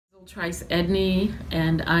Trice Edney,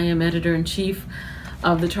 and I am editor-in-chief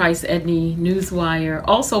of the Trice Edney Newswire,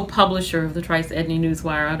 also publisher of the Trice Edney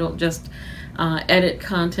Newswire. I don't just edit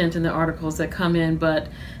content in the articles that come in, but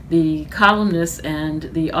the columnists and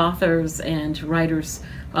the authors and writers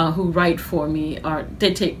who write for me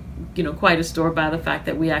they take quite a store by the fact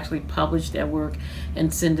that we actually publish their work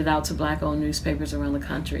and send it out to Black-owned newspapers around the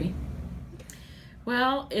country.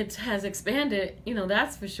 Well, it has expanded,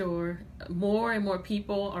 that's for sure. More and more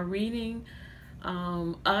people are reading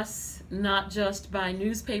us, not just by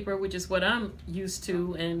newspaper, which is what I'm used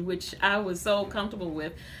to and which I was so comfortable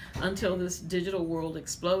with until this digital world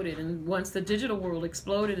exploded. And once the digital world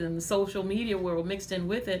exploded and the social media world mixed in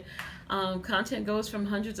with it, content goes from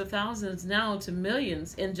hundreds of thousands now to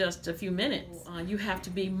millions in just a few minutes. You have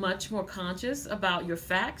to be much more conscious about your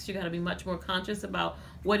facts. You got to be much more conscious about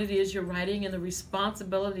what it is you're writing and the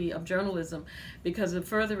responsibility of journalism, because the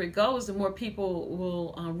further it goes, the more people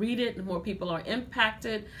will read it, the more people are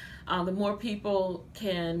impacted, the more people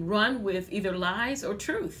can run with either lies or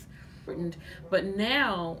truth. But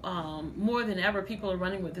now, more than ever, people are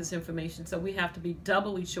running with this information, so we have to be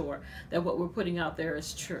doubly sure that what we're putting out there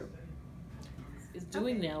is true. It's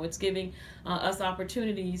doing now. It's giving us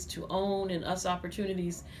opportunities to own and us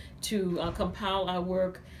opportunities to compile our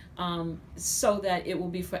work so that it will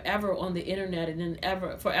be forever on the internet and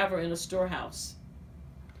then forever in a storehouse.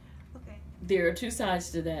 Okay. There are two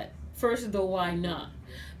sides to that. First, the why not.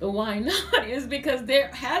 The why not is because there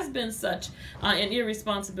has been such an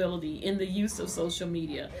irresponsibility in the use of social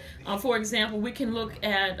media. For example, we can look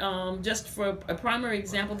at, just for a primary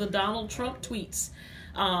example, the Donald Trump tweets.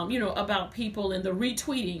 About people and the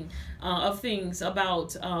retweeting of things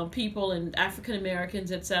about people and African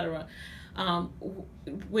Americans, etc.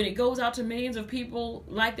 When it goes out to millions of people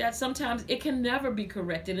like that, sometimes it can never be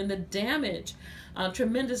corrected, and the damage,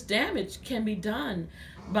 tremendous damage, can be done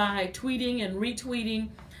by tweeting and retweeting,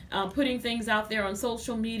 putting things out there on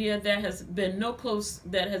social media that has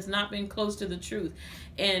not been close to the truth.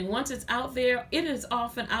 And once it's out there, it is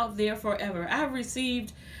often out there forever. I've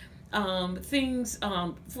received things,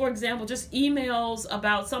 for example, just emails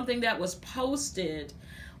about something that was posted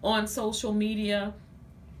on social media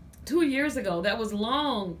 2 years ago that was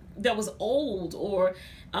old, or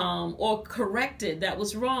corrected, that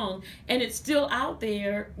was wrong, and it's still out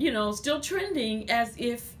there, still trending as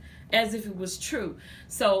if it was true.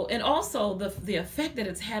 So, and also the effect that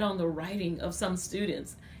it's had on the writing of some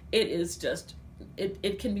students, it is just,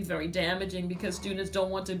 it can be very damaging, because students don't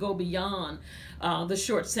want to go beyond the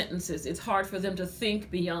short sentences. It's hard for them to think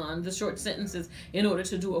beyond the short sentences in order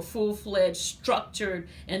to do a full-fledged, structured,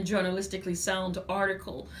 and journalistically sound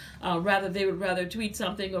article. They would rather tweet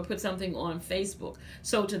something or put something on Facebook.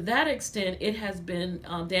 So to that extent, it has been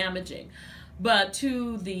damaging. But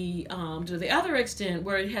to the other extent,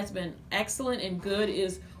 where it has been excellent and good,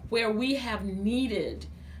 is where we have needed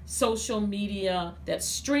social media, that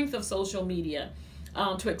strength of social media,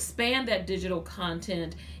 to expand that digital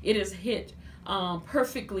content. It has hit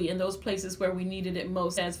perfectly in those places where we needed it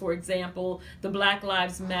most, as for example the Black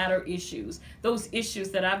Lives Matter issues, those issues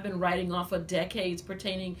that I've been writing on for decades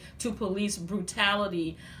pertaining to police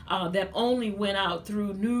brutality, that only went out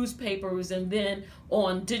through newspapers and then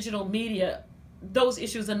on digital media. Those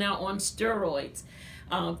issues are now on steroids.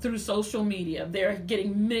 Through social media, they're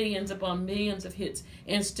getting millions upon millions of hits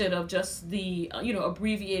instead of just the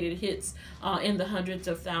abbreviated hits in the hundreds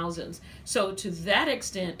of thousands. So to that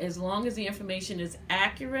extent, as long as the information is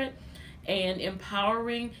accurate and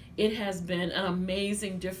empowering, it has been an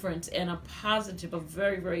amazing difference and a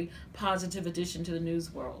very, very positive addition to the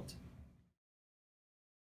news world.